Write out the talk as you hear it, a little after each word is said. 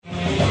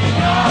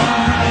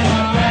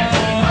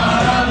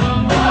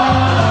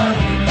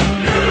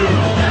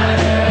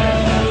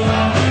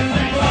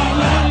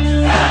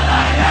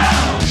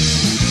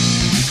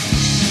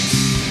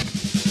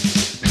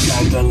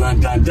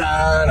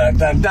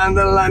dun,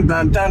 dun,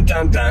 dun, dun,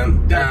 dun,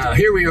 dun.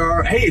 Here we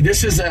are. Hey,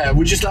 this is,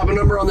 would you slap a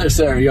number on this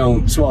there,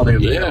 young Swally?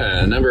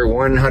 Yeah, number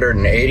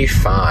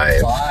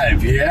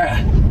 185.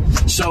 Yeah.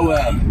 So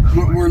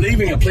we're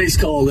leaving a place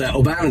called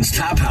O'Bannon's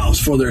Tap House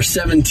for their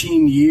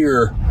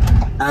 17-year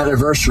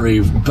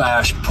anniversary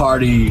bash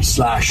party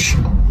slash,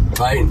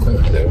 right?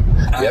 Yep.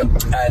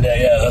 And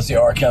yeah, that's the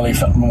R. Kelly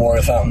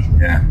Memorial Fountain.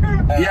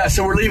 Yeah.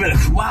 So we're leaving.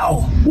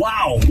 Wow.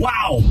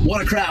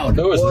 What a crowd.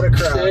 What a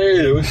crowd.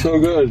 Hey, it was so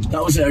good.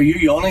 That was, are you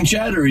yawning,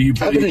 Chad, or are you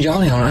I've been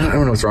yawning on. I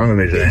don't know what's wrong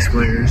with me today.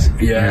 Squares.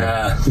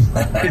 Yeah.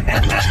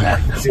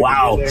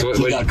 Wow. So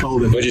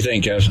What'd you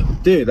think, Josh?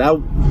 Dude,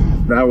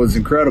 that was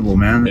incredible,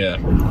 man. Yeah.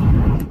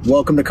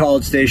 Welcome to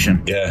College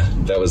Station. Yeah,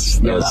 that was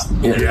Yeah.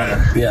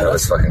 that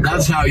was fucking cool.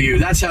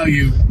 That's how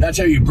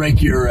you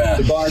break your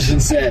The bar's been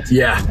set.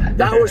 Yeah,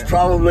 that was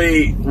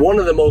probably one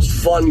of the most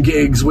fun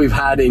gigs we've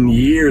had in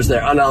years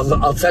there, and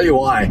I'll tell you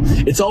why.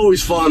 It's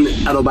always fun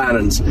at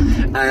O'Bannon's,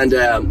 and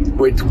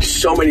with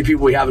so many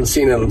people we haven't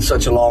seen in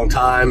such a long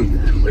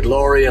time, with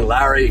Laurie and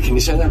Larry, can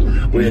you say that?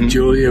 We had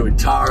Julia, with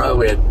Tara,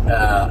 we had,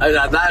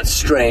 and that's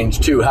strange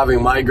too,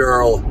 having my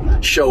girl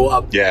show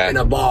up in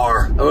a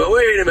bar. I went,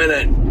 wait a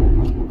minute,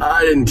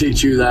 I didn't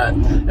teach you that.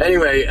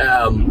 Anyway,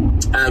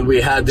 and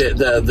we had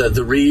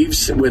the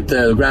Reeves with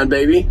the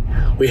grandbaby.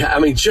 We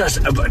had, just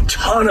a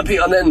ton of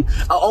people, and then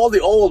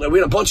we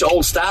had a bunch of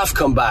old staff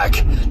come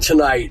back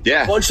tonight.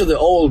 Yeah. A bunch of the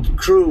old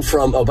crew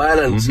from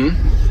O'Bannon's,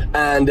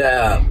 and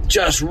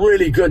just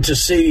really good to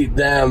see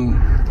them.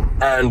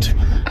 And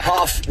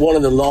Hoff, one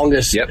of the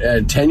longest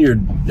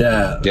tenured.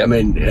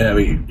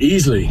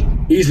 Easily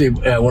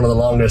one of the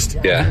longest.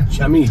 Yeah.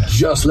 He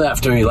just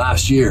left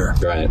last year.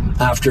 Right.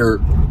 After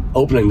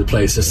opening the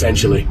place,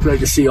 essentially. Great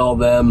to see all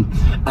them,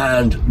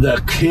 and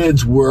the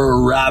kids were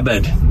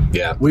rabid.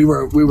 Yeah. We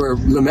were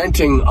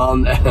lamenting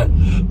on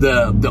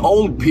the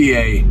old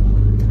PA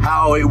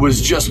how it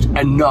was just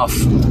enough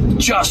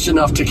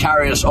to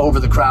carry us over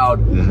the crowd.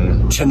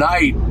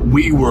 Tonight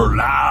we were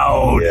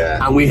loud,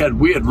 and we had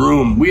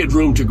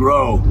room to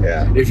grow.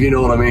 Yeah. If you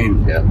know what I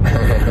mean. Yeah.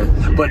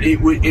 But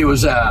it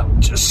was a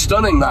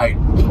stunning night.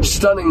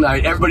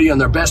 Everybody on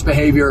their best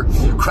behavior.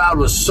 Crowd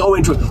was so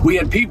into it. We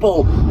had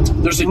people.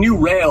 There's a new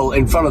rail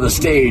in front of the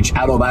stage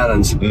at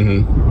O'Bannon's.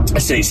 I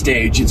say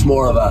stage, it's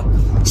more of a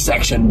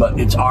section, but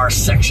it's our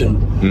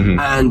section.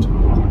 And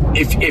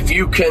if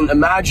you can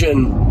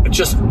imagine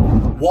just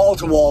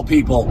wall-to-wall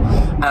people,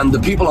 and the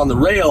people on the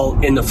rail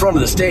in the front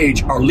of the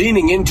stage are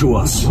leaning into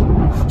us.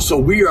 So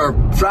we are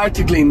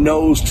practically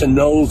nose to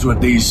nose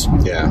with these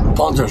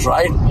punters,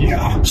 right?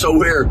 Yeah.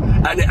 So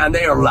and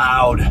they are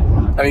loud.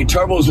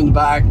 Turbo's in the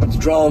back with the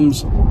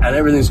drums, and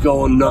everything's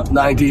going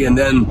 90, and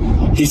then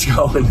he's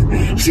going,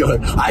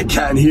 I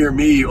can't hear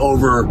me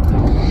over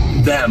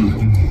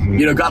them.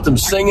 Got them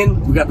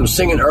singing. We got them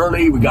singing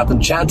early. We got them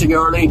chanting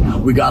early.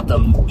 We got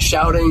them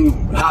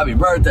shouting, happy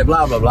birthday,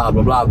 blah, blah, blah,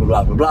 blah, blah,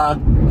 blah, blah, blah.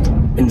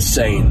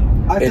 Insane.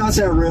 I thought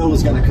that rail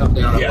was going to come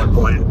down at one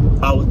point.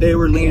 They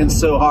were leaning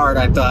so hard,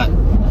 I thought,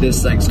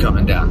 this thing's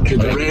coming down.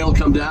 Did the rail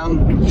come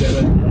down?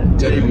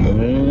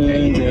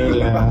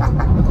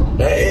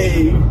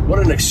 Hey, what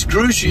an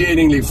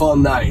excruciatingly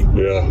fun night.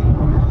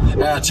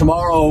 Yeah.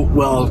 Tomorrow,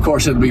 well, of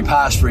course, it'll be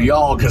past for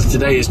y'all because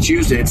today is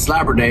Tuesday. It's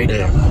Slapper Day,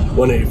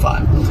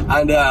 185.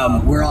 And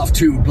we're off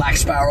to Black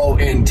Sparrow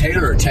in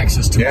Taylor,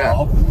 Texas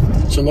tomorrow.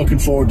 Yeah. So looking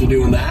forward to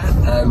doing that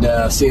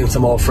and seeing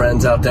some old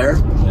friends out there.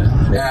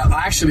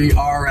 Actually,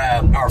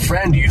 our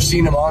friend, you've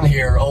seen him on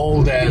here,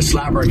 old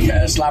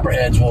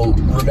Slapperheads will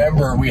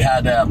remember we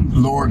had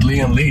Lord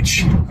Liam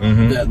Leach,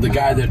 the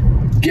guy that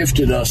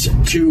gifted us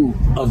two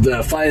of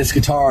the finest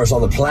guitars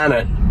on the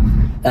planet.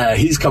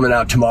 He's coming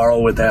out tomorrow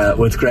with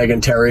Greg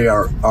and Terry,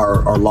 our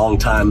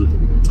lifetime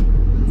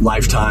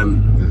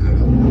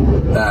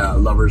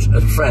lovers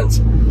and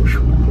friends.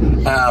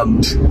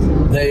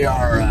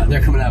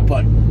 They're coming out,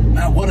 but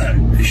what a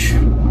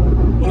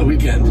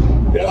weekend!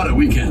 Yeah. What a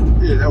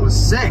weekend! Yeah, that was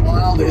sick.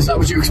 Well, is that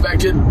what you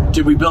expected?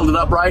 Did we build it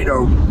up right,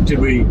 or did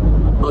we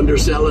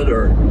undersell it,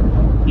 or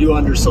you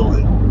undersold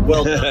it?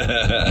 Well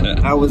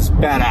done. I was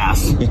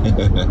badass.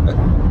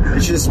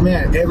 It's just,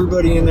 man,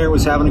 everybody in there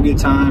was having a good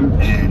time,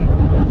 and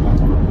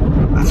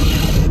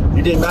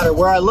it didn't matter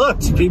where I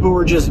looked. People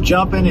were just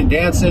jumping and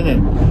dancing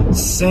and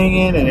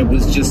singing, and it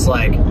was just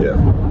like,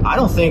 I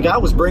don't think I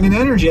was bringing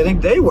energy. I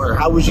think they were.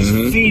 I was just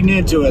feeding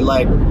into it.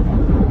 Like,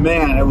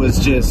 man, it was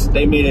just,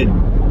 they made it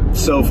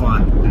so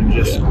fun and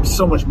just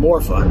so much more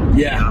fun.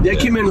 Yeah, they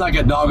came in like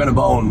a dog on a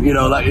bone, and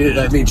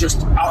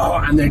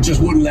they just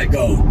wouldn't let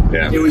go.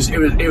 Yeah, it was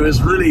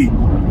really.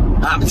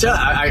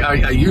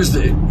 I used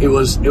it. It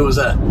was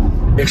a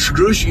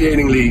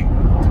excruciatingly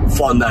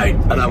fun night,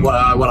 and what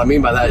I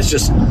mean by that is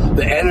just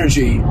the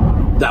energy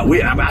that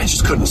I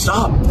just couldn't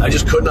stop. I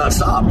just could not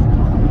stop,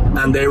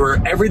 and they were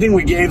everything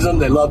we gave them.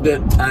 They loved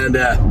it, and.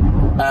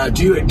 I'm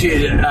going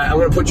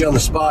to put you on the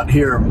spot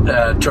here,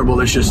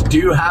 Turbolicious. Do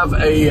you have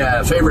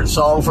a favorite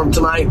song from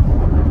tonight?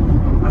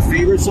 A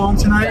favorite song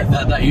tonight?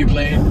 That you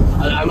played?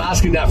 I'm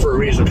asking that for a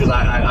reason because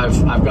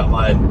I've got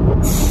mine.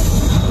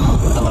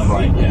 I love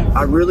Right. Yeah.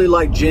 I really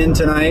like Gin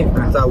tonight.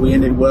 I thought we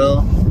ended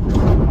well.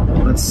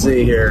 Let's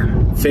see here.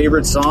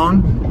 Favorite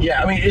song?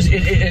 Yeah, I mean,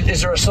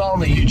 is there a song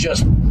that you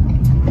just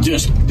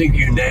think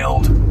you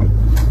nailed?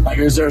 Like,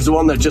 is there the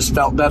one that just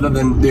felt better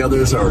than the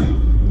others? Or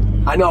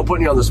I know I'm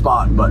putting you on the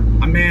spot, but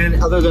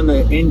Man, other than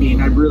the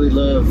ending, I really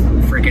love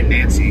freaking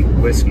Nancy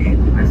Whiskey.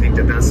 I think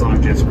that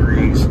song just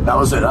agrees. that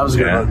was it. That was a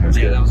good one.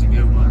 Yeah, that was a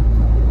good one.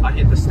 I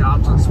hit the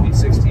stops on Sweet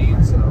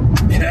 16, so.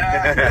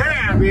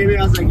 Yeah, baby.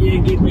 I was like, you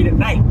didn't get me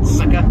tonight,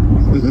 sucker.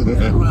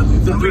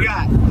 What we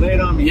got? Lay it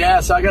on me. Yeah,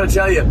 so I got to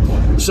tell you.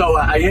 So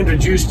I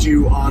introduced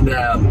you on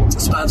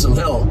Spancil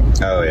Hill.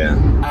 Oh, yeah.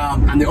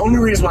 And the only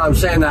reason why I'm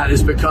saying that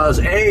is because,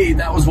 A,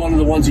 that was one of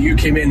the ones that you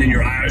came in and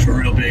your eyes were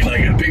real big,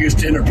 like the biggest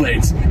dinner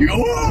plates. You go,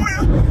 oh,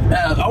 man,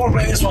 I want to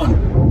play this one.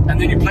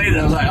 And then you played it,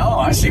 and I was like, oh,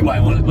 I see why I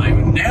wanted to play it.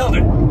 Nailed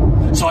it.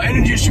 So I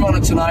introduced you on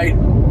it tonight,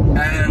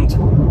 and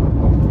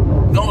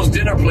those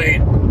dinner plate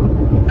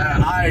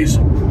eyes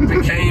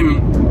became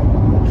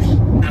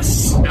a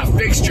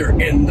fixture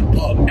in the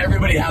pub.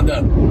 Everybody had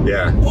the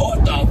what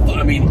the fuck?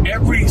 I mean,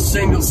 every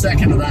single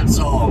second of that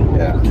song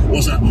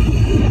was a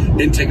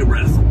didn't take a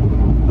breath.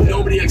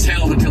 Nobody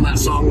exhaled until that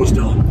song was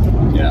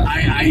done. Yeah.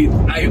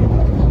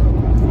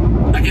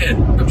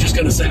 I'm just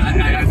gonna say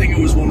I think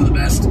it was one of the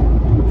best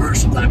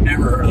versions I've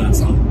ever heard of that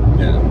song.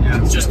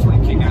 Yeah, it's just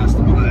like kick ass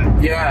to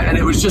play. Yeah, and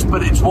it was just,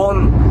 but it's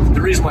one.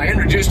 The reason why I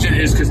introduced it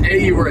is because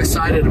A, you were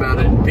excited about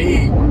it.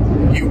 B,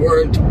 you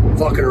weren't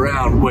fucking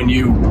around when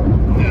you,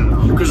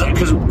 because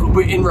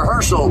in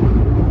rehearsal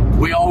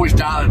we always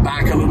dial it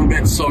back a little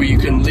bit so you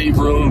can leave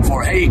room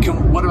for, hey,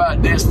 what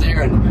about this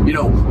there, and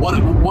what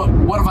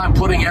if I'm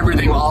putting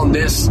everything on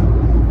this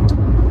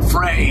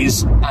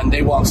phrase and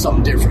they want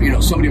something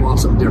different, somebody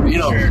wants something different,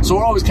 Sure. So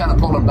we're always kind of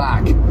pulling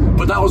back.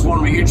 But that was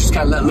one where you just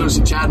kind of let loose,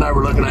 and Chad and I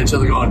were looking at each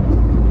other going,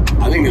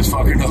 I think this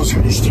fucker knows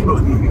what he's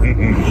doing.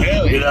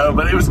 Really?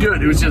 But it was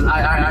good. It was just,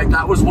 I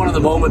that was one of the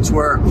moments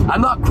where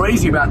I'm not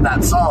crazy about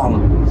that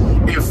song.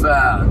 If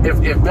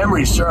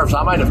memory serves,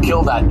 I might have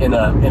killed that in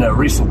a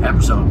recent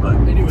episode, but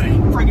anyway.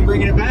 Freaking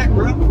bringing it back,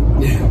 bro.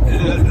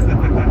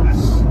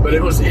 But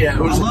it was. I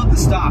love the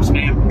stops,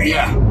 man.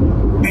 Yeah.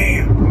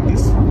 Man.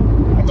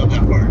 I love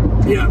that part.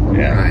 Yeah.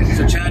 Yeah.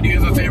 So, Chad, do you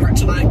have a favorite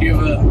tonight? Do you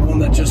have one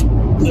that just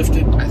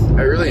lifted?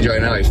 I really enjoy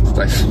it now. I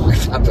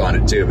hopped on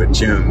it too, but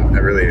Tune, I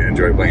really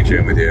enjoy playing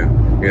Tune with you.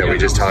 We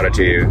just taught it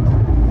to you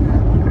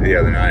the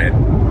other night.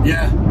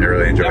 Yeah. I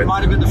really enjoyed it. That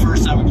might have been the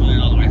first time we played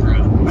it all the way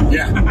through.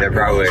 Yeah. Yeah,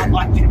 probably. I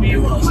liked it. We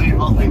were playing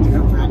all the way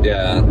through.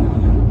 Yeah.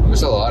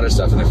 There's a lot of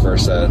stuff in the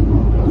first set.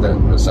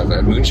 The stuff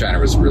that Moonshiner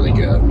was really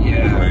good.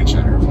 Yeah.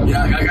 Moonshiner.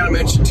 Yeah, I gotta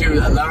mention too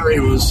that Larry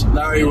was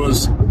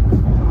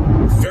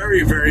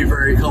very, very,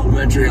 very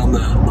complimentary on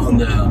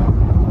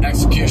the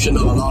execution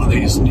of a lot of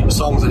these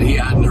songs that he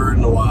hadn't heard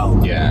in a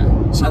while. Yeah.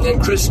 And then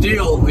Chris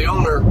Steele, the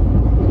owner,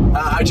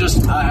 I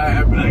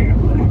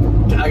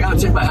gotta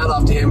take my hat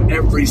off to him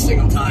every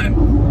single time.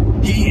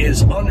 He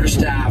is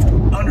understaffed,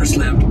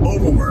 underslept,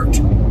 overworked.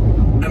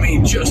 I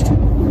mean,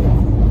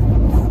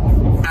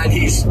 and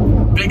he's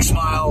big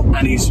smile,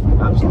 and he's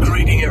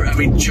greeting everyone. I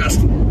mean,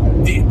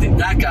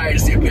 that guy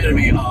is the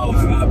epitome of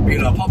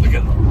a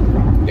publican.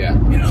 Yeah.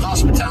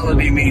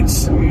 Hospitality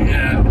meets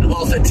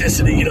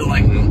authenticity.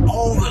 Like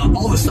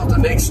all the stuff that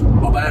makes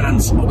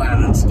O'Bannon's.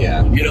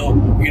 Yeah. We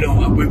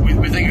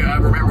think. I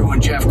remember when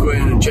Jeff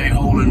Quinn and Jay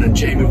Holden and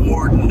Jamie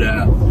Ward and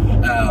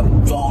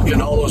Volk and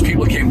all those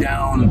people came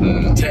down.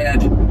 Mm-hmm.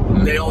 Ted,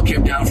 they all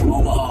came down from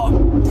Omaha,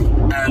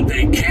 and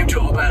they came to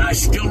O'Bannon. I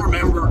still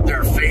remember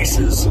their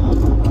faces.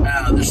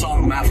 The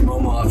song "Matt from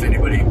Omaha." If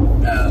anybody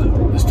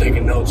is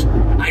taking notes,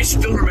 I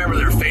still remember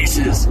their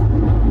faces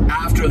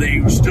after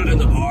they stood in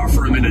the bar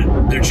for a minute.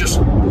 They're just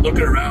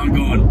looking around,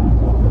 going,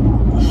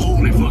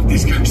 "Holy fuck,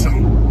 these guys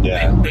don't!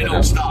 Yeah, they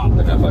don't stop."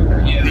 They're not fucking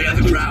around. Yeah,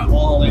 the crowd.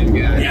 All in,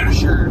 Yeah,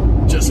 sure.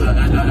 Just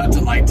a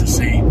delight to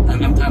see.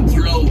 I'm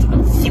thrilled.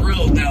 I'm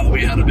thrilled now that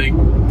we had a big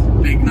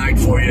night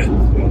for you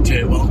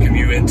to welcome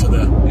you into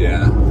the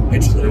gang.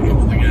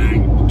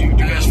 Do you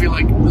guys feel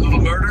like a little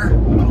murder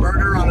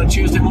on a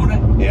Tuesday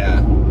morning?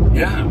 Yeah.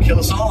 Yeah, kill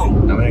a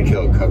song. I'm gonna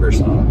kill a cover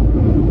song.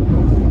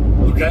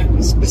 Okay.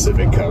 A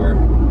specific cover.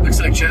 Looks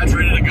like Chad's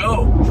ready to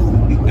go.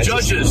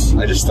 Judges,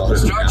 I just thought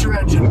start your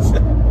engines.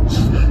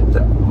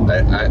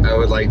 I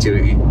would like to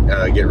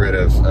get rid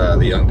of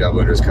the Young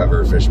Dubliners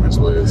cover of Fisherman's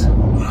Blues.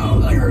 Oh,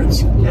 that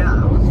hurts. Yeah,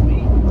 that was me.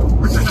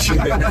 You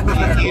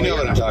know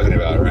what I'm talking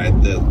about, right?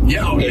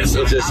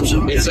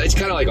 Absolutely. It's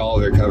kind of like all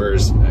of their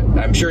covers.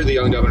 I'm sure the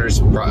Young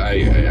Dubliners, I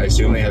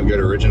assume they have good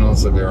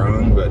originals of their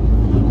own, but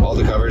all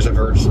the covers of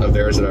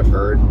theirs that I've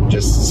heard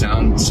just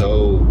sound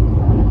so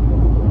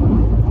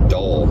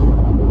dull.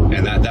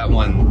 And that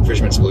one,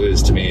 Fisherman's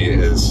Blues, to me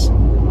is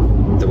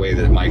the way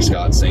that Mike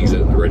Scott sings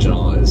it in the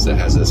original. Is it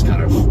has this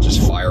kind of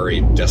just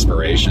fiery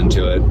desperation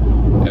to it.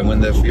 And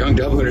when the Young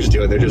Dubliners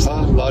do it, they're just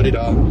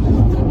la-di-da,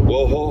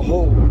 whoa, ho,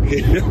 ho.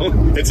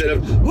 Instead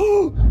of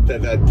whoo,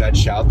 that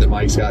shout that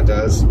Mike Scott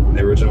does in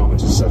the original,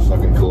 which is so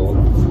fucking cool.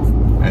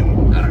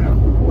 And I don't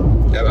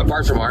know.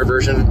 apart from our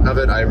version of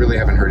it, I really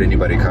haven't heard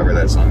anybody cover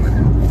that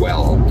song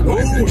well.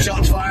 Ooh,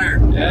 shots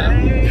fired.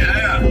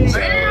 Yeah. So,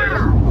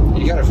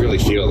 you gotta really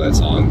feel that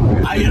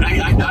song. I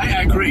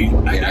agree.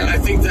 I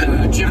think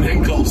that Jim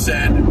Hinkle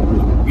said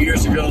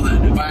years ago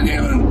that Van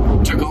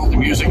Halen took all the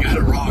music out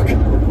of rock,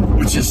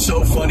 which is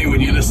so funny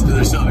when you listen to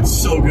their stuff. It's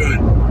so good,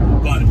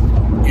 but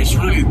it's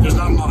really, there's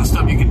not a lot of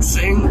stuff you can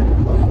sing.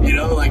 You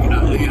know, like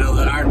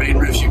the Iron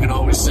Maiden riffs you can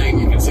always sing.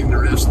 You can sing the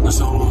riffs and the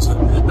solos.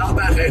 And not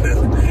Van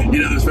Halen.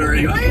 You know, it's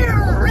very.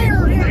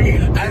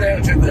 And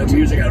they took the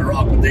music out of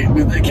rock, but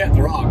they kept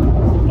the rock.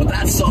 But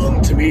that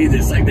song, to me,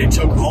 it's like they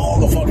took all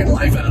the fucking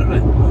life out of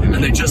it,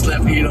 and they just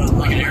left,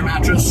 like an air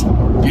mattress.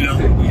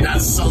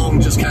 That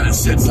song just kind of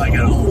sits like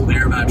an old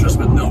air mattress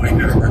with no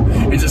air.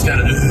 It just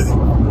kind of.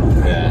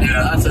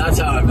 Yeah, that's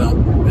how I felt.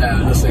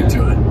 Yeah, listening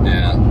to it.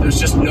 Yeah, there's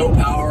just no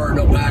power,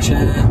 no passion.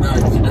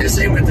 And the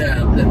same with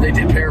they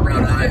did Pair of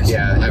Brown Eyes.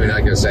 Yeah, I mean,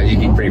 like I said, you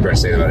can pretty much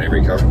say that about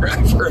every cover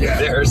I've heard of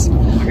theirs.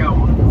 I got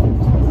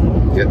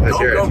one. Yeah, let's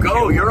hear it.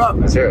 Go! You're up.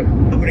 Let's hear it.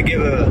 I'm gonna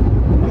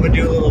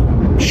do a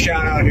little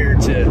shout out here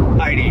to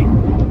Heidi.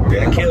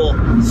 We're gonna kill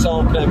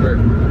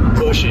Salt-N-Pepa.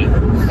 Push it.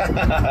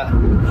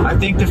 I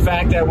think the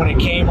fact that when it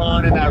came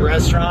on in that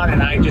restaurant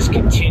and I just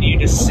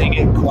continued to sing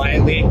it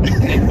quietly,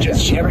 and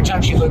just every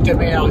time she looked at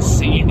me, I was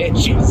singing it.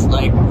 She was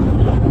like,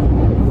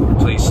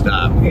 "Please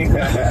stop." I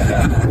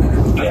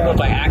don't know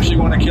if I actually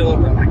want to kill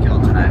her, but I'm gonna kill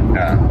her tonight.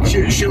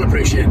 Yeah. She'll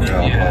appreciate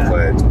that. Yeah.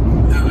 Well played.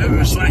 It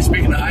was funny,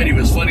 speaking of Heidi, it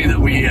was funny that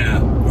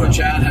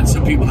Chad had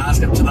some people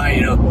ask him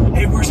tonight,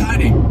 hey, where's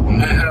Heidi?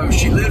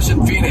 She lives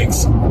in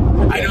Phoenix.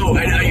 I know,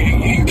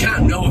 you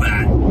can't know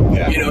that.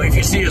 Yeah. If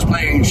you see us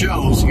playing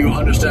shows, you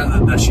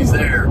understand that she's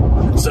there.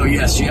 So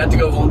yes, she had to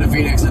go home to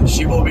Phoenix, and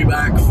she will be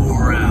back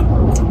for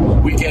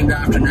weekend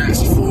after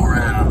next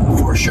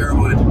for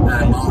Sherwood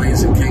and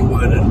Molly's and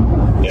Kingwood.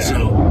 And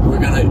so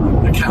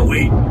I can't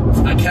wait.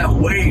 I can't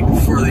wait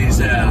for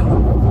these,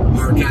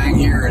 our gang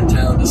here in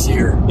town to see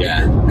her.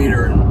 Yeah. Meet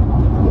her and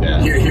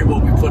hear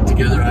what we put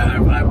together.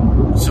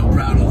 I'm so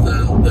proud of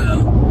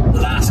the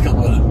last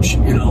couple of,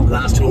 the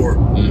last tour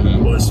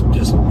was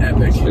just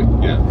epic.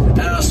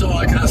 Yeah. So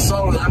a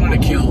song that I'm going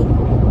to kill,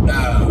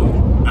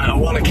 I don't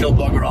want to kill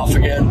Bugger Off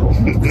again.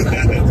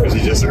 Because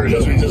we just heard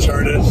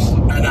it.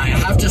 And I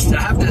have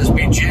to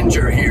be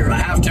ginger here. I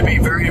have to be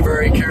very,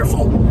 very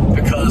careful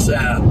because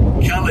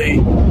Kelly,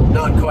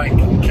 not quite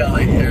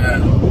Kelly,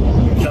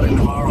 Kelly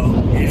Navarro.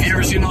 Have you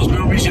ever seen those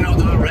movies,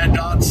 the red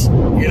dots?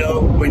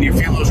 When you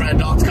feel those red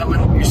dots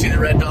coming, you see the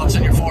red dots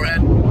in your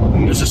forehead.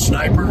 There's a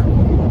sniper.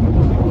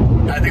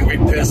 I think we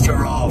pissed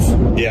her off.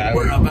 Yeah.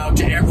 We're about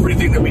to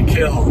everything that we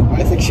kill.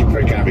 I think she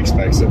pretty kind of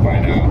expects it by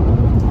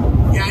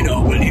now. Yeah, I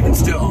know, but even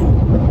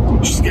still,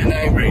 she's getting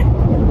angry.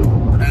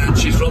 And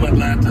she's from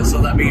Atlanta,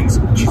 so that means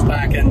she's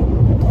back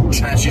and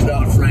she's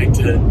not afraid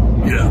to,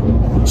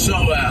 So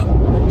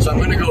I'm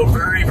going to go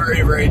very,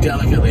 very, very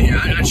delicately.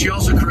 And she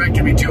also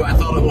corrected me, too. I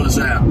thought it was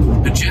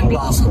the Gin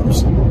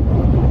Blossoms.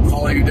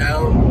 Follow You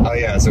Down. Oh,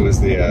 yeah, so it was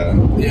the...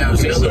 it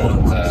was the other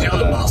one. The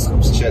other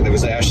Blossoms. Shit, there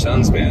was the Ash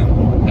Sons band.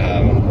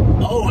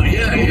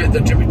 The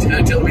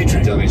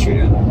Telemetry. Telemetry,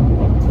 yeah.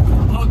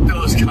 Fuck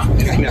those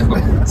guys. I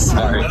know.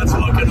 Sorry. That's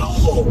fucking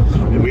awful.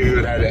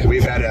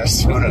 We've had Ash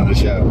Stone on the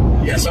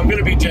show. Yes, I'm going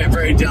to be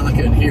very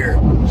delicate here.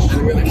 And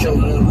I'm going to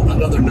kill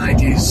another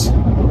 90s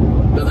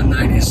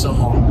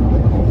song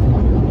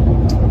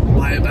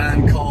by a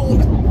band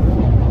called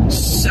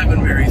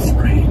Seven Mary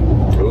 3.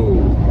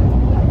 Ooh.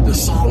 The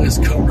song is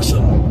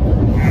Cumbersome.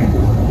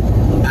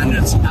 And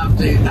it's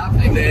aptly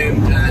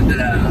named, and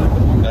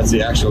that's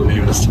the actual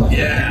name of the song.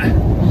 Yeah.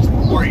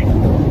 Boring.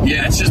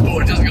 Yeah, it's just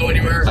boring. It doesn't go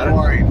anywhere. I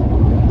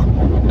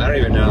don't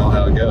even know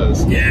how it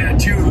goes. Yeah,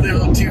 too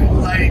little, too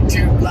light,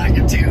 too black,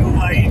 and too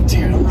white,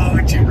 too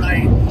wrong, too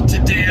right,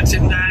 today or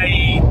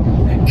tonight,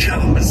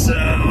 cumbersome.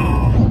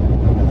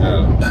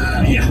 Oh.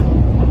 Yeah.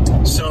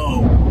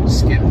 So.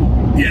 Skip.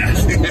 Yeah.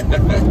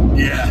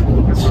 Yeah.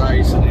 That's what I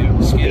used to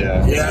do.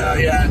 Skip.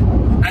 Yeah.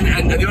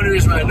 And the only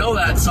reason I know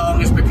that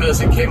song is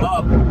because it came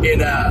up in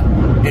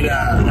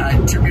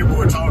people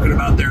were talking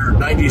about their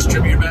 90s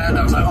tribute band.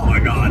 I was like, oh my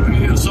God.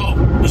 So,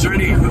 is there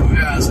any,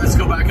 let's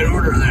go back in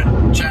order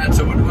then, Chad.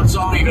 So, what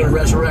song are you going to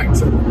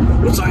resurrect?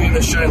 What song are you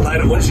going to shine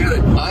light on? What you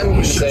going to I'm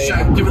going to say,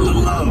 give it a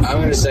little love. I'm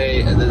going to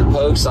say the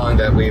Pogue song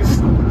that we've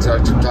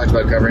talked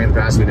about covering in the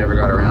past, we never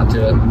got around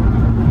to it.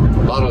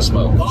 Bottle of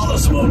Smoke. Bottle of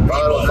Smoke.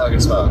 Bottle of fucking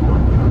Smoke.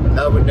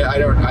 No, but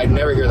I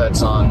never hear that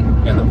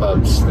song in the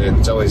pubs.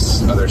 It's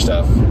always other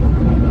stuff,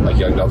 like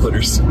Young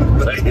Dubliners,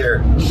 that I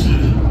hear.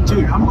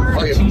 Dude, I'm wearing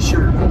a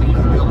t-shirt with the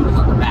Young Dubliners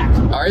on the back.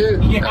 Are you?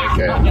 Yeah.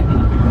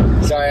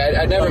 Okay. Sorry,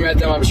 I never met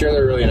them. I'm sure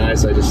they're really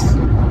nice. I just,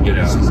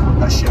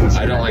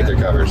 I don't like their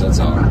covers, that's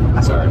all.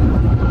 Sorry.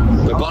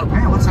 But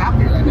man, what's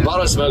happening right now?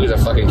 Bottle of Smoke is a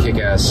fucking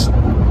kick-ass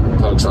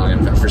Pogue song.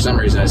 And for some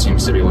reason, it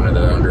seems to be one of the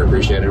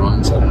underappreciated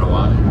ones. I don't know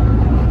why.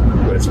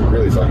 But it's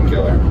really fucking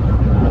killer.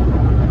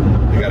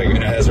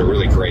 It has a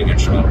really great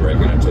instrumental break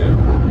in it too.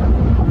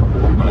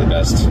 One of the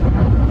best.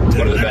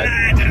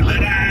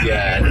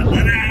 Yeah.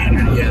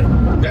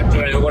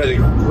 One of the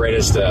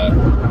just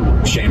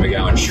Shane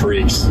MacGowan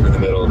shrieks in the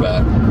middle of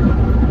that.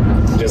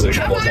 Does it a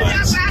couple of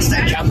times.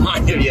 Come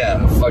on,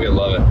 yeah, I fucking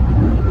love it.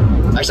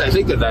 Actually, I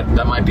think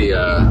that might be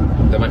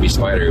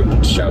Spider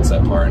who shouts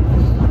that part.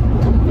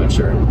 I'm not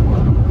sure.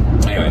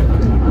 Anyway,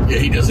 yeah,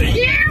 he does it.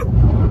 Yeah.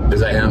 Is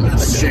that him?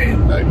 That's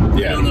Shane.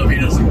 Yeah. I don't know if he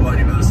does the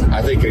Mighty Bastard.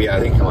 I think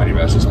Mighty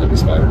Bastard's might be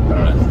Spider.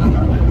 I don't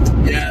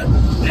know. Yeah.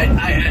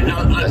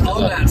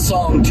 On that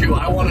song too,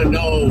 I want to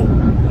know,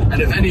 and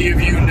if any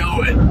of you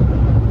know it,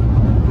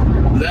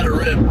 let it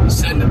rip.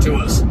 Send it to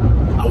us.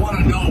 I want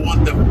to know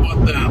what the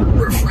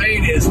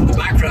refrain is in the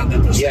background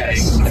that they're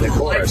saying. And the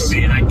chorus. For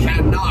me, and I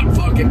cannot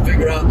fucking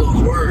figure out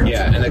those words.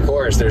 Yeah, and the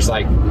chorus. There's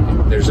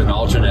an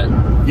alternate.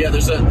 Yeah,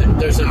 there's a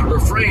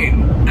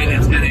refrain, and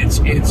it's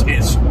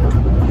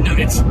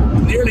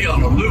nearly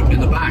on a loop in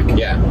the back.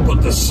 Yeah.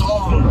 But the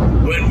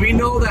song, when we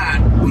know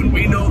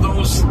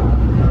those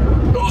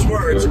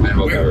words,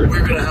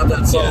 we're gonna have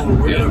that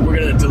song. Yeah. We're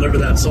gonna deliver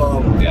that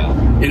song. Yeah.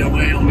 In a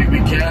way only we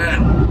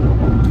can.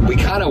 We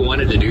kind of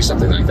wanted to do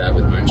something like that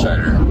with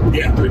Moonshiner.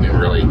 Yeah. We didn't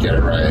really get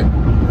it right.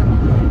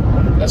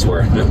 That's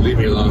where Leave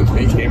Me Alone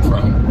came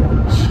from.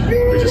 We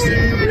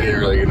didn't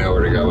really know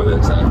where to go with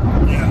it. So.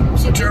 Yeah.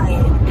 So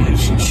Turbo,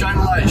 shine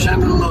a light,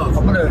 shine a little love.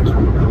 I'm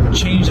gonna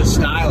change the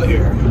style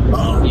here.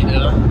 You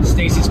know,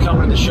 Stacy's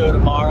coming to the show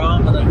tomorrow.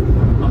 I'm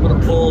gonna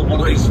pull one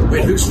of these.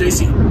 Wait, who's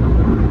Stacy?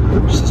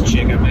 Just this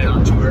chick I met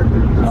on tour.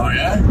 Oh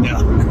yeah.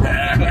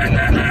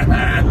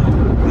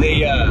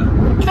 Yeah.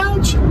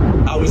 Couch.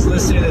 I was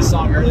listening to this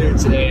song earlier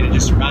today, and it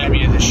just reminded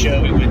me of the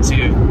show we went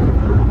to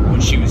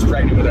when she was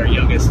pregnant with our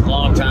youngest a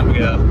long time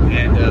ago.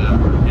 And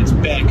it's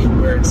Beck,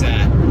 where it's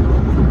at.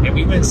 And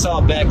we went and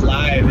saw Beck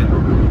live,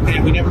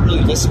 and we never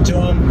really listened to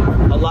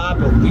him a lot,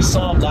 but we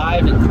saw him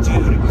live, and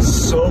dude, it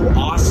was so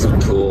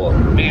awesome. Cool.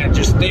 Man,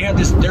 they had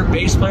their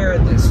bass player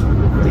had this,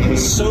 he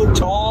was so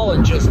tall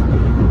and just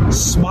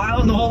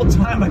smiling the whole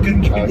time. I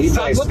couldn't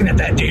stop looking at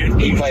that dude.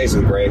 He plays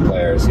with great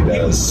players. He does.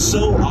 It was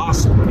so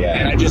awesome.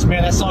 Yeah. And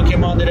that song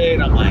came on today,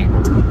 and I'm like,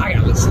 I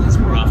gotta listen to this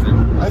more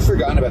often. I've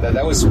forgotten about that.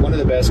 That was one of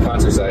the best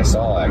concerts that I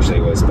saw,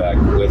 actually, was back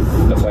with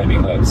the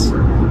Flaming Lips.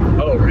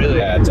 Oh, really?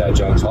 At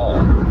Jones Hall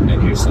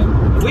in Houston.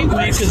 We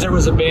went because there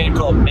was a band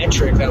called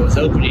Metric that was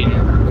opening,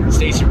 and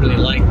Stacy really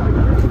liked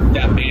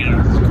that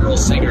band, the girl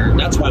singer.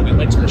 That's why we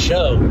went to the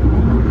show.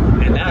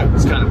 And that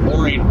was kind of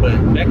boring, but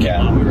Beck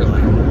came on, we were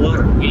like,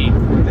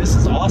 this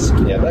is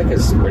awesome. Yeah, Beck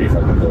is pretty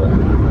fucking cool.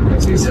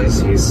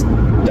 He's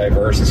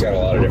diverse, he's got a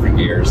lot of different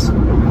gears.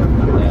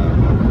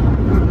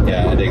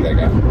 Yeah, I dig that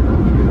guy.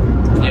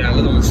 Yeah, a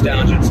little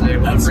nostalgia today.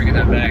 I'm bringing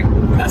that back.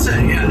 That's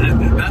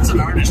an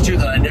artist too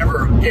that I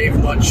never gave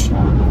much.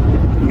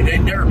 They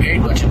never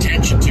paid much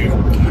attention to.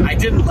 I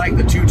didn't like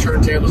the two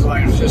turntables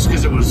lines just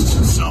because it was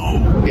so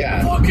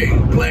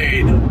fucking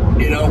played,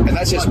 you know. And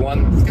that's just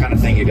one kind of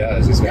thing he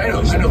does.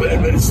 I know,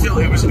 but it's still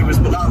it was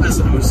monotonous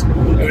and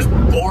it was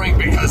boring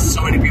because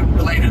so many people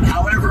played it.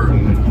 However,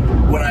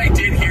 when I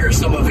did hear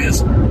some of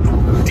his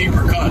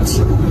deeper cuts,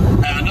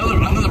 another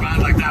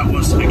band like that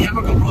was the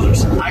Chemical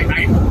Brothers.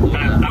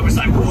 I was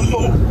like,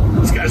 whoa,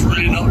 these guys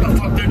really know what the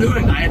fuck they're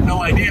doing. I had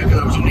no idea because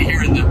I was only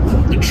hearing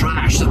the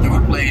trash that they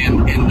were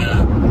playing in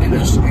the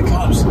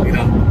clubs, you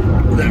know,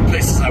 the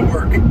places I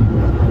work.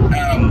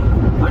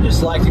 I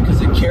just liked it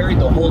because it carried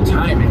the whole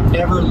time. It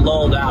never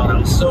lulled out. I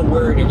was so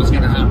worried it was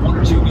going to have one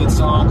or two good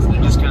songs and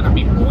then just kind of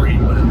be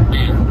boring, but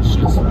man, it was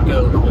just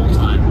go the whole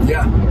time.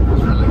 Yeah. It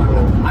was really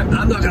cool.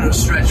 I'm not going to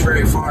stretch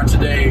very far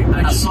today.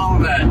 A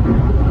song that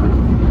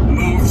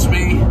moves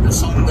me, a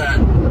song that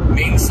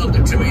means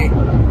something to me.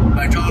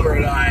 My daughter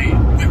and I,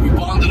 we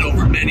bonded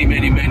over many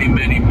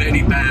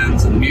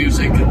bands and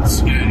music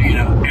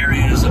and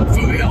areas and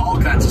food, all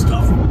kinds of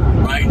stuff,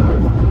 right?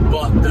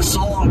 But the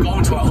song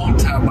 "Going to My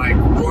Hometown" by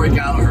Rory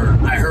Gallagher,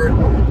 I heard.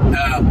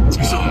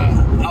 So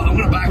I'm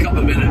going to back up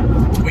a minute.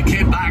 We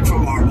came back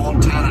from our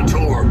Montana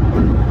tour,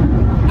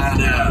 and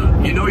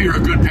you're a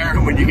good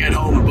parent when you get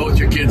home and both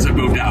your kids have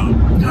moved out.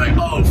 You're like,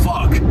 oh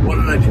fuck, what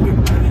did I do?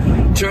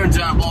 Turns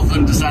out both of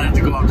them decided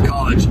to go off to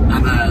college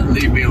and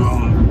leave me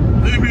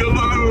alone. Leave me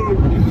alone.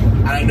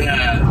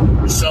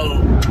 And so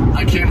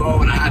I came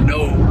home and I had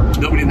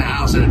nobody in the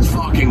house, and it's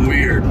fucking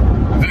weird.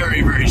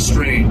 Very, very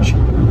strange.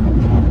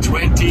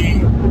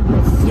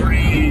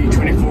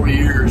 24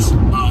 years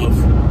of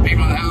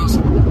people in the house,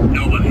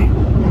 nobody,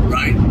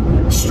 right?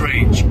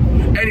 Strange.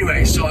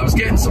 Anyway, so I was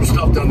getting some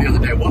stuff done the other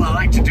day. What I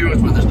like to do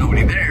is when there's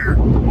nobody there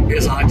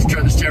is I like to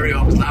turn the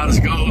stereo up as loud as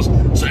it goes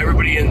so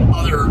everybody in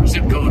other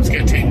zip codes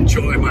get to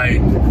enjoy my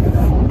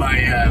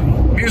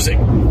music.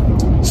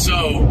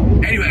 So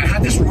anyway, I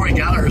had this Rory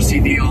Gallagher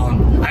CD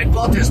on. I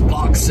bought this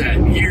box set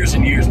years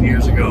and years and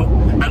years ago,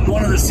 and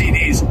one of the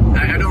CDs,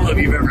 I don't know if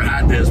you've ever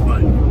had this,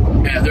 but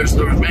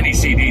there were many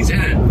CDs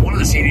in it. One of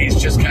the CDs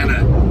just kind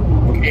of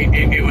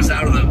it was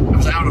out of the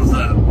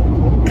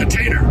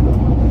container,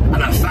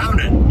 and I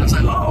found it. I was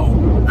like, oh,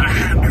 and I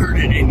hadn't heard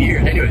it in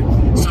years. Anyway,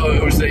 so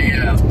it was the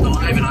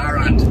Live in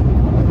Ireland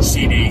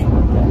CD,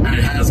 and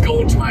it has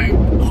 "Going to My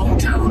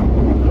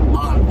Hometown"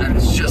 on, and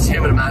it's just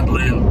him and a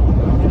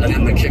mandolin. and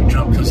then the kick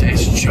drum, because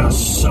it's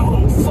just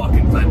so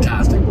fucking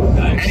fantastic.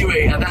 Nice.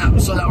 Anyway, and that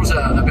was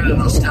a bit of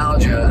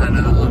nostalgia, and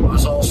it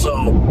was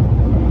also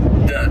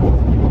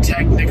the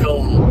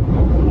technical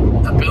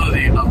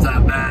ability of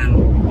that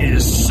man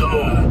is so,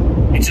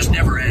 it just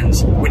never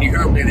ends. When you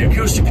hear him play the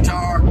acoustic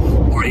guitar,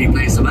 or he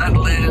plays the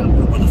mandolin,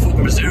 or the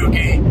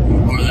fukabuzuki,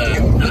 or the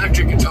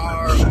electric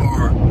guitar,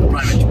 or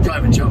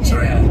private jokes,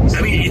 right?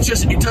 I mean, it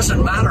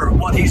doesn't matter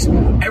what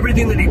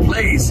everything that he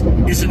plays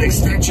is an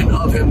extension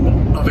of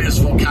his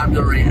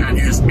vocabulary and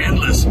his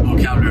endless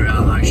vocabulary,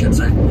 I should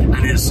say,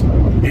 and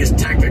his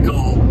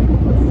technical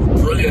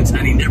brilliance,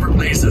 and he never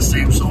plays the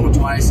same song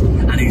twice,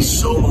 and he's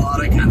so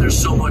melodic, and there's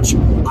so much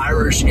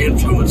Irish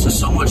influence, there's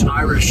so much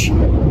Irish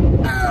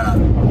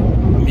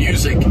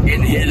music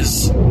in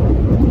his,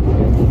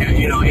 in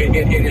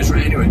his,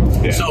 anyway.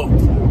 Yeah. So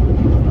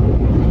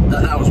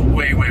that was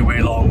way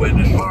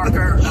long-winded.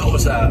 Parker, that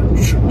was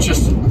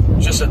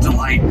just a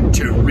delight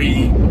to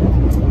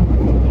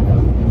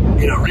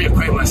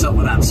reacquaint myself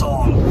with that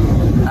song,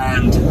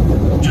 and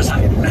just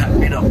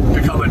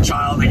become a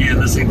child again,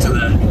 listening to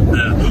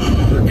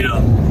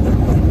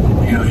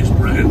his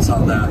brilliance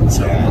on that.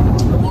 So,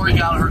 Rory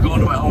Gallagher, going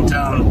to my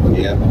hometown.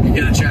 Yep. You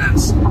get a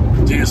chance,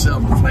 do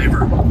yourself a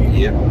flavor.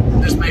 Yep.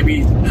 This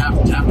may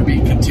have to be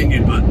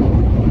continued, but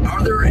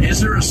is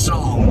there a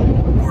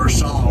song or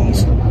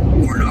songs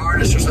or an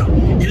artist or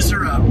something? Is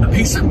there a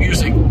piece of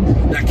music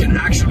that can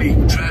actually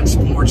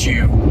transport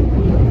you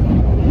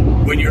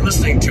when you're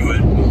listening to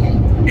it?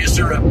 Is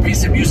there a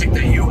piece of music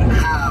that you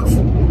have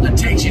that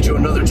takes you to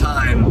another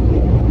time?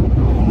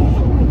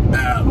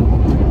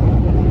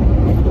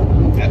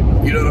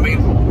 You know what I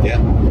mean? Yeah.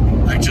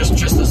 Like just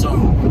the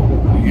song.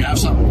 You have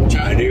something,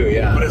 Chad? I do,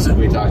 yeah. What is it?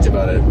 We talked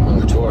about it on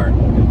the tour.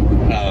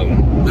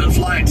 The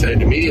flying to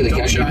it immediately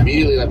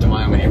left to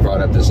mind when you brought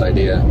up this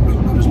idea.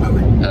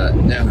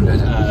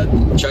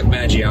 Chuck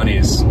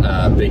Mangione's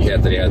big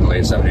hit that he had in the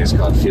late 70s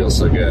called "Feels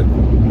So Good."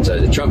 It's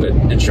a trumpet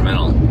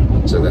instrumental,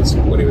 so that's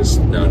what he was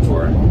known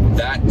for.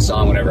 That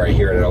song, whenever I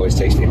hear it, it always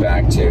takes me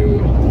back to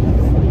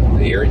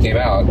the year it came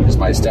out. Because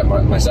my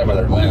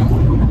stepmother Lynn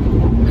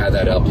had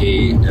that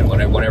LP, and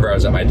whenever I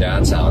was at my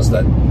dad's house,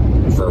 that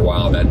for a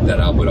while that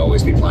album would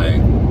always be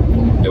playing.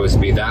 It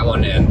would be that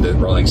one and the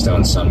Rolling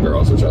Stones' "Some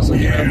Girls," which also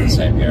came out the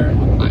same year.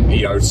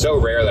 It's so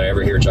rare that I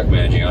ever hear Chuck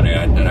Mangione,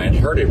 and I'd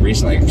heard it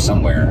recently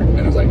somewhere,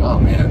 and I was like, oh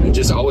man,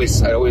 it always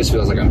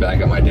feels like I'm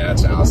back at my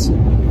dad's house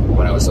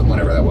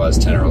whenever that was,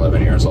 10 or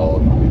 11 years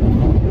old,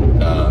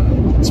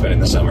 spending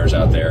the summers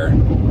out there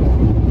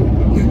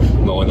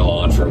mowing the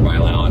lawn for my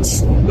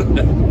allowance.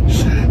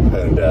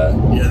 And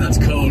that's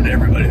code,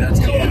 everybody. That's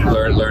code.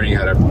 Learning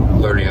how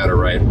to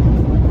write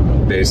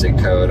basic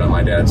code on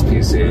my dad's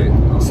PC.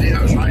 See,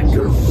 I was right.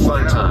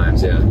 Fun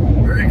times, yeah.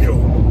 Very cool.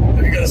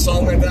 Have you got a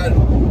song like that?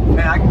 Man,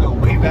 I can go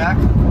way back.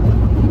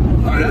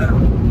 Oh, yeah.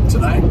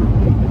 Tonight?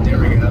 There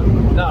we go.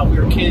 No, we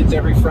were kids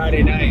every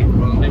Friday night.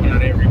 Well, maybe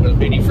not every, but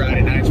many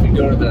Friday nights we'd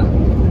go to the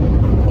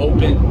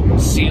open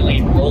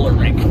ceiling roller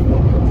rink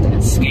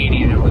and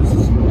skating. It was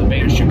the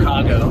band of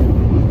Chicago.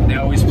 And they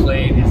always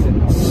played, is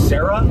it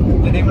Sarah?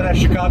 The name of that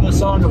Chicago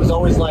song? It was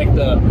always like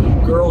the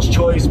girl's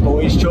choice,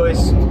 boy's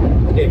choice.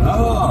 They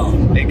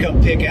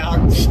come pick out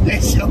and play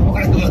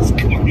one of those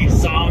corny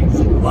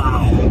songs.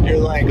 Wow. You're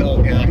like,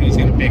 oh God, who's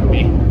going to pick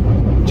me?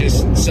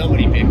 Just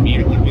somebody pick me.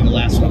 It would be the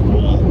last one on the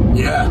wall.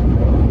 Yeah.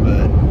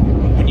 But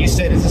when you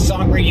said, does the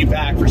song bring you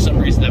back, for some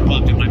reason that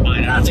popped in my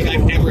mind. I don't think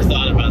I've never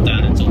thought about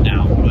that until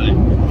now. But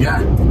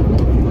yeah.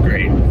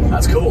 Great.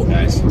 That's cool.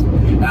 Nice.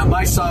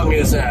 My song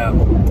is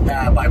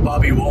by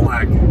Bobby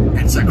Womack.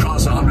 It's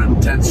across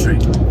 110th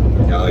Street.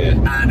 Oh, yeah.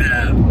 And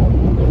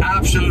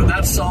absolutely,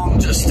 that song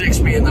just sticks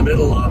me in the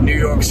middle of New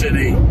York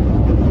City.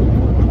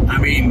 I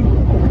mean,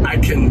 I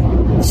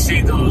can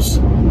see those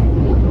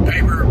blue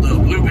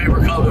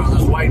paper cups, or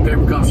those white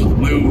paper cups with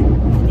blue,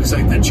 looks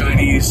like the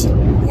Chinese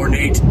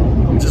ornate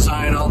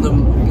design on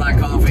them, black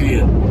coffee,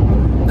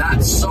 and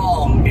that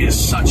song is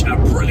such a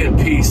brilliant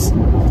piece.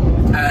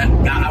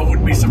 And I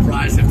wouldn't be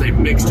surprised if they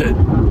mixed it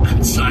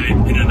outside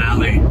in an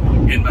alley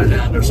in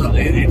Manhattan or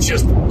something. It's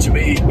just, to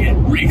me, it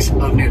reeks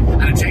of New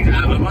York. And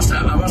I must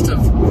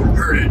have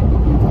heard it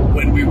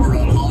when we were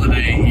on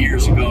holiday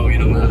years ago,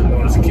 when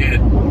I was a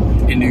kid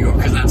in New York,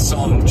 because that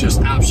song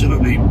just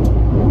absolutely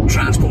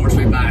transports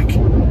me back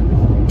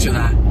to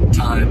that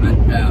time.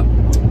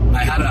 And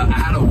I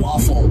had a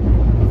waffle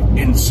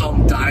in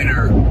some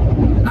diner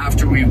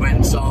after we went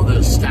and saw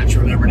the Statue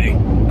of Liberty,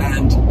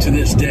 and to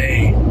this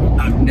day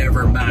I've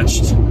never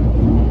matched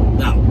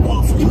that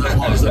waffle.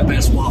 That was the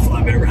best waffle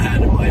I've ever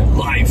had in my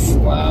life.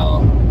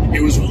 Wow.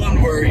 It was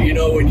one where,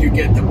 when you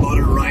get the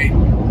butter right,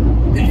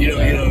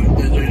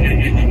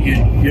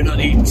 you're not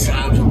eating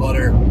slabs of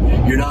butter,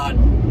 you're not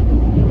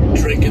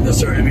drinking the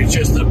syrup. It's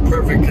just the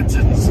perfect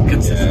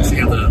consistency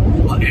of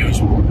it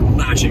was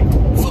magic.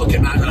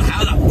 Fucking magic.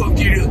 How the fuck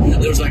do you do that?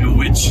 There was like a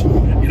witch,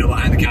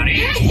 behind the counter.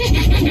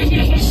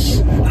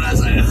 And I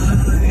was like,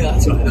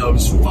 that's right. That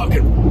was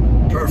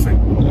fucking perfect.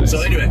 Nice. So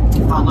anyway.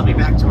 Follow me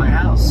back to my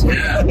house.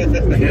 Yeah.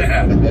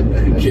 Yeah.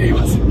 Gave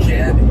us some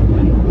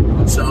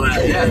candy. So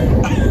yeah,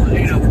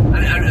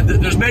 and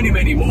there's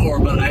many more,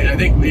 but I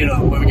think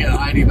when we get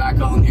Heidi back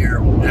on here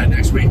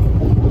next week,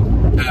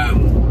 we're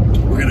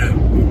gonna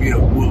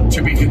we'll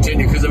to be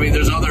continued, because I mean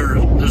there's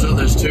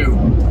others too,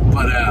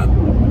 but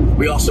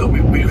we also we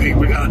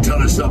got a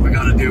ton of stuff we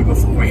got to do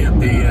before we hit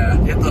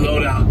the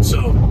loadout.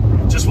 So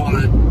just want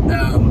to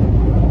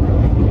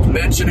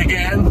mention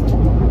again,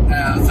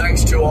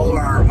 thanks to all of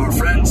our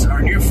friends,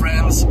 our new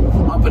friends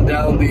up and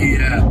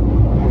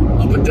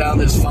down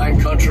this fine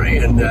country,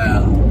 and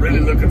really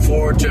looking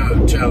forward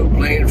to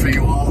playing for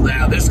you all.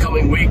 Now this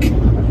coming week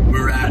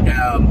we're at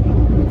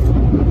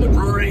the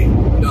brewery,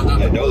 No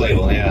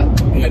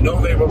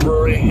Label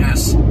Brewery,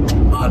 yes,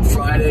 on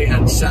Friday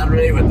and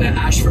Saturday with the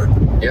Ashford.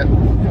 Yep.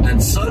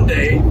 And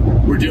Sunday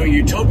we're doing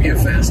Utopia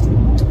Fest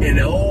in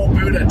Old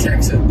Buda,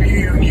 Texas.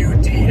 Buda.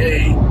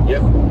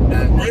 Yep.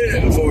 And really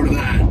looking forward to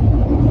that.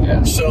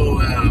 Yeah. So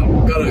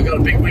got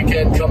a big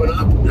weekend coming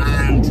up,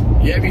 and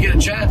yeah, if you get a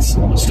chance,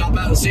 stop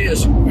out and see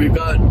us. We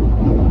got a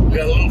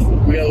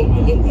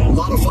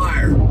lot of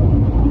fire.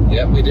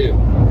 Yep, we do.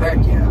 Heck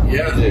yeah.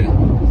 Yeah. We do.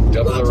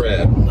 Double the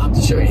red. Not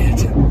to show you.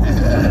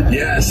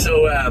 Yeah.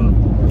 So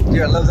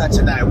Dude, I love that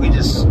tonight.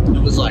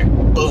 It was like,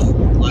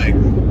 boom. Like,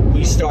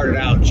 we started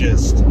out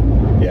just,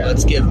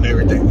 let's give them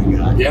everything we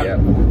got. yeah,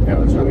 That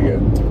was really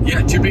good.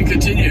 yeah. To be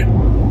continued.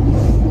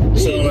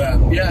 So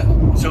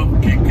So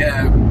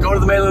go to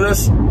the mailing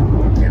list,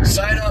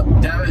 sign up,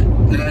 damn it,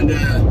 and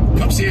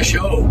come see a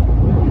show.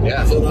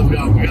 Yeah. So we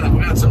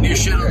got some new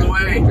shit on the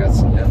way.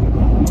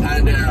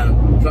 And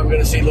if I'm going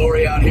to see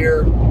Lori out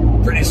here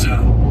pretty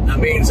soon, that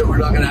means that we're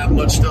not going to have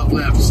much stuff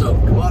left. So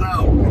come on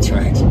out. That's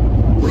right.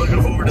 We're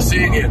looking forward to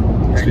seeing you.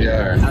 We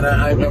are. And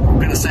I'm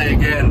going to say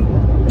again,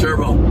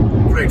 Turbo,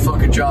 great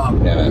fucking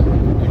job. Yeah, man.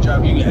 Good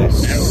job, you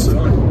guys.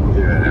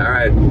 Yeah. All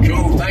right.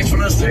 Cool. Thanks for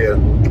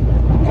listening.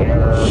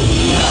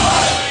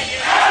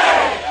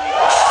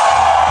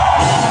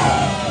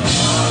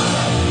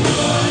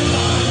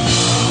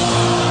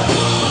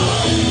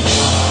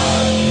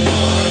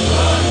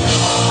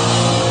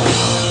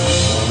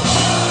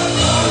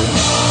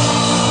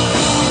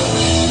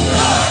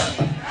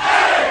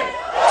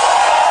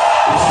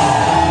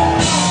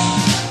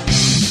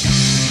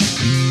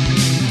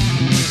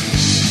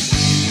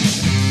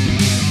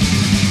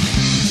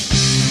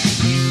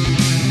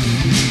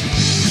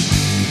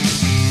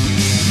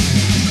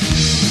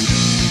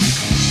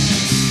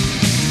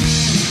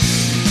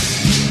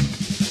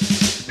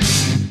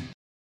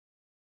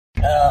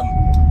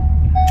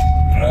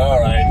 All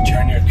right,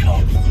 turn your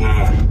cup.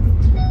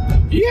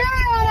 You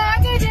don't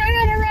have to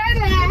turn the red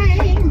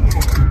light.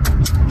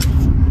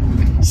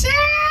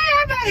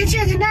 Somebody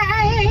to the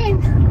night.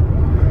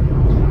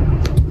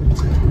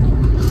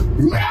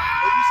 What did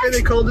you say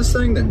they called this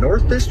thing? The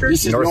North District?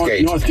 This is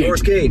Northgate. Northgate.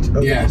 Northgate.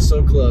 Okay, Yeah.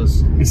 so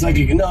close. It's like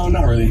no,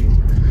 not really.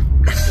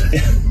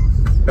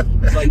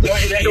 It's like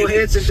No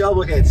hits and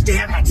double hits.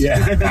 Damn it.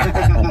 Yeah.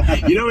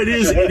 It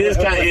is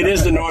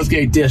the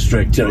Northgate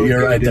district. So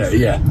you're right there.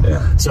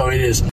 Yeah. So it is.